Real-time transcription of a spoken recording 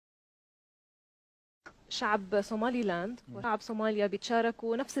شعب صوماليلاند وشعب صوماليا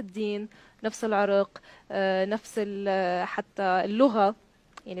بيتشاركوا نفس الدين، نفس العرق، نفس حتى اللغة،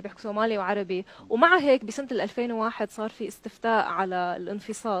 يعني بيحكوا صومالي وعربي. ومع هيك بسنة 2001 صار في استفتاء على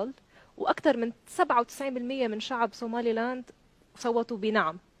الانفصال، وأكثر من 97% من شعب صوماليلاند صوتوا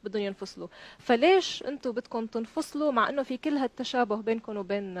بنعم بدهم ينفصلوا. فليش أنتم بدكم تنفصلوا مع أنه في كل هالتشابه بينكم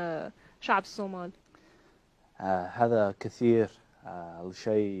وبين شعب الصومال؟ هذا كثير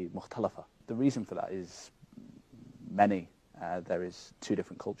لشيء مختلفة. The reason for that is many. There is two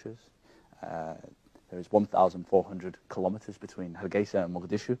different cultures. There is 1,400 kilometers between Hargeisa and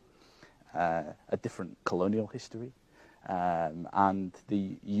Mogadishu, a different colonial history, and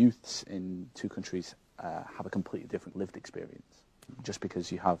the youths in two countries have a completely different lived experience. Just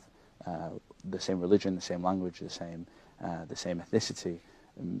because you have the same religion, the same language, the same ethnicity,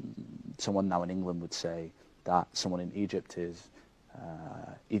 someone now in England would say that someone in Egypt is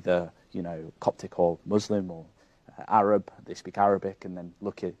either, Coptic or Muslim or Arab, they speak Arabic, and then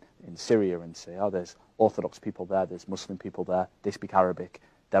look in Syria and say, oh, there's Orthodox people there, there's Muslim people there, they speak Arabic,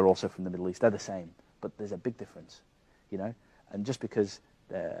 they're also from the Middle East, they're the same, but there's a big difference, and just because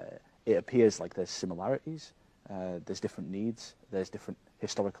it appears like there's similarities, there's different needs, there's different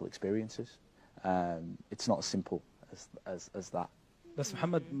historical experiences, it's not as simple as that. بس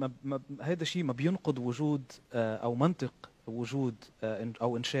محمد هذا الشيء ما بينقض وجود أو منطق وجود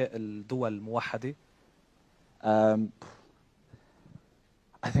أو إنشاء الدول الموحدة.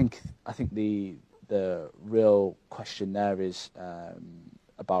 I think the real question there is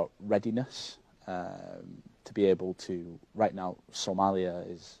about readiness to be able to. Right now, Somalia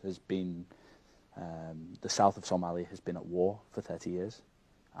has been the south of Somalia has been at war for 30 years,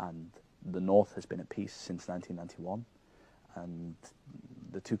 and the north has been at peace since 1991, and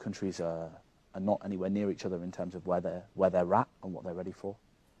the two countries are not anywhere near each other in terms of where they're at and what they're ready for.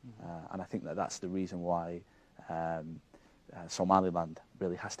 And I think that's the reason why Somaliland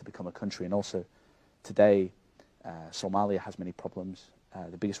really has to become a country. And also, today, Somalia has many problems.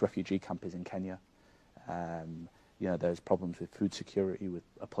 The biggest refugee camp is in Kenya. There's problems with food security, with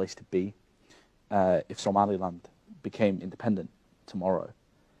a place to be. If Somaliland became independent tomorrow,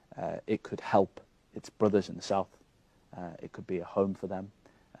 it could help its brothers in the south. It could be a home for them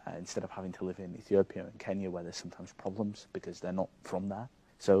instead of having to live in Ethiopia and Kenya, where there's sometimes problems because they're not from there.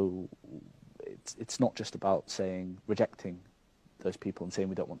 So it's not just about rejecting those people and saying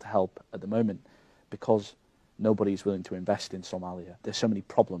we don't want to help at the moment, because nobody's willing to invest in Somalia. There's so many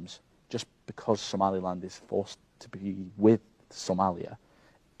problems. Just because Somaliland is forced to be with Somalia,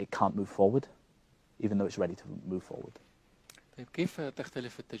 it can't move forward, even though it's ready to move forward. طيب كيف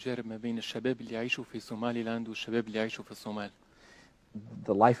تختلف التجارب ما بين الشباب اللي يعيشوا في سوماليلاند والشباب اللي يعيشوا في الصومال؟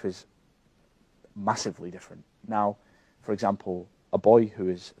 The life is massively different. Now, for example, a boy who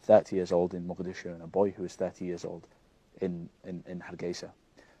is 30 years old in Mogadishu and a boy who is 30 years old in Hargeisa.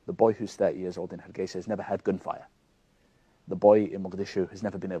 The boy who's 30 years old in Hargeisa has never had gunfire. The boy in Mogadishu has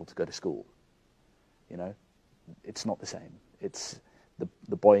never been able to go to school. It's not the same. It's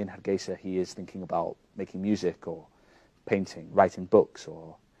the boy in Hargeisa, he is thinking about making music or painting, writing books,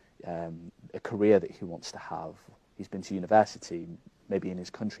 or a career that he wants to have. He's been to university, maybe in his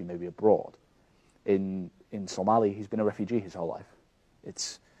country, maybe abroad. In Somalia, he's been a refugee his whole life.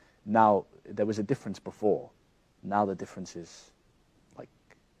 Now, there was a difference before. Now the difference is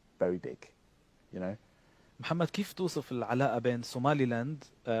very big, محمد كيف توصف العلاقة بين سوماليلاند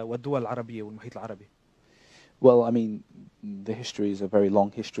والدول العربية والمحيط العربي؟ Well, I mean, the history is a very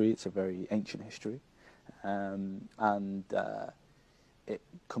long history. It's a very ancient history. And it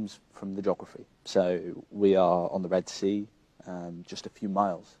comes from the geography. So we are on the Red Sea, just a few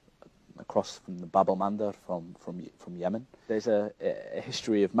miles across from the Bab el-Mandeb from Yemen. There's a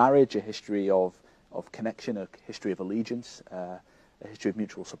history of marriage, a history of connection, a history of allegiance, a history of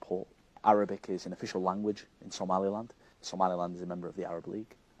mutual support. Arabic is an official language in Somaliland. Somaliland is a member of the Arab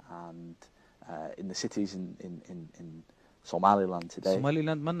League, and in the cities in Somaliland today.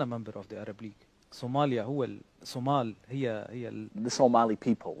 Somaliland منا member of the Arab League. Somalia هو الصومال هي the Somali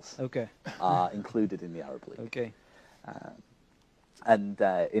peoples okay. are included in the Arab League. Okay. And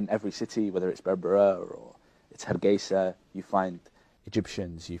in every city, whether it's Berbera or it's Hargeisa, you find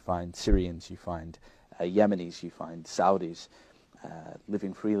Egyptians, you find Syrians, you find Yemenis, you find Saudis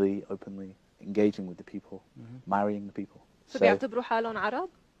living freely, openly, engaging with the people, marrying the people. So بيعتبروا حالهم عرب؟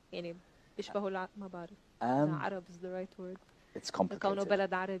 يعني بيشبهوا ما بعرف. Arab is the right word. It's complicated. كونه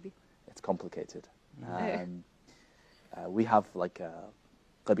بلد عربي. It's complicated. We have like a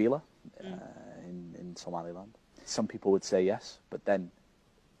qabila in Somaliland. Some people would say yes, but then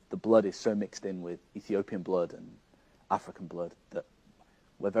the blood is so mixed in with Ethiopian blood and African blood that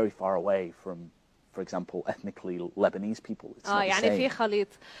we're very far away from for example, ethnically Lebanese people. It's not the يعني في same. خليط.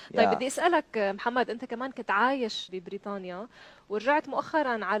 طيب Yeah. بدي اسالك محمد، انت كمان كنت عايش ببريطانيا ورجعت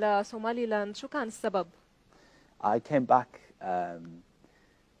مؤخرا على سوماليلاند، شو كان السبب؟ I came back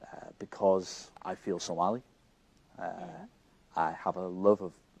because I feel Somali. I have a love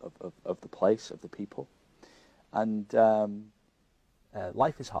of the place, of the people. And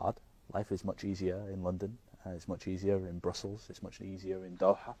life is hard. Life is much easier in London. It's much easier in Brussels. It's much easier in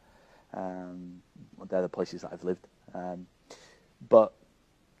Doha. They're the places that I've lived. But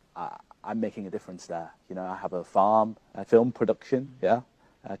I'm making a difference there. You know, I have a farm, a film production,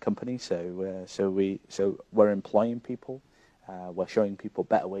 company. So we're employing people. We're showing people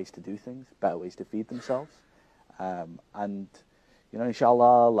better ways to do things, better ways to feed themselves. And, you know,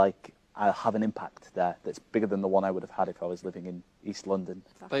 inshallah, like, I'll have an impact there that's bigger than the one I would have had if I was living in East London.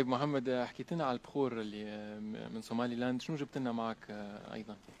 طيب محمد، حكيت لنا على البخور اللي من سومالي لاند، شنو جبت لنا معك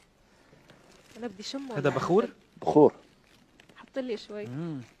ايضا؟ انا بدي شمه. هذا بخور؟ بخور. حط لي شوي.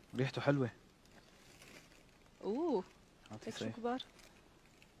 ريحته حلوه. اوه هيك شو كبار.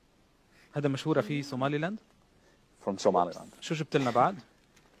 هذا مشهوره في سومالي لاند؟ From Somaliland. شو جبت لنا بعد؟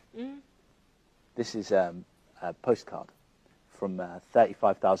 This is a postcard from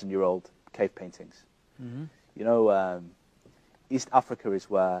 35,000-year-old cave paintings. You know, East Africa is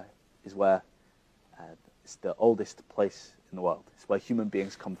where it's the oldest place in the world. It's where human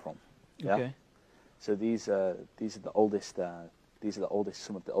beings come from. Yeah. Okay. So these are the oldest. These are the oldest.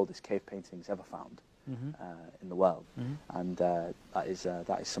 Some of the oldest cave paintings ever found in the world, and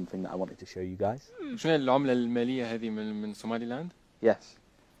that is something that I wanted to show you guys. شنو العملة المالية هذه من سومالي لاند؟ Yes,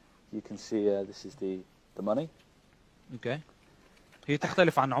 you can see this is the money. اوكي. هي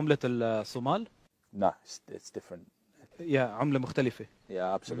تختلف عن عملة الصومال؟ No, it's different. يا عملة مختلفة.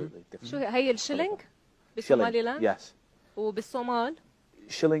 Yeah, absolutely different. شو هي الشيلينج بسومالي لاند؟ Yes. وبالصومال؟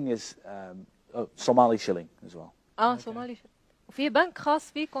 Shilling is Somali shilling as well. صومالي شيلينج. وفي بنك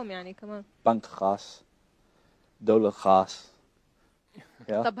خاص فيكم يعني كمان؟ بنك خاص، دولة خاص.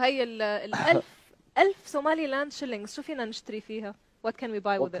 طب هي ال1000 سومالي لاند شيلينجز شو فينا نشتري فيها؟ What can we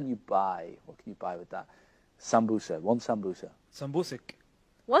buy with it? What can you buy with that? Sambusa, one sambusa. سمبوسك.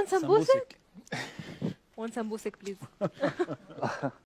 One sambusa? One sambusa please.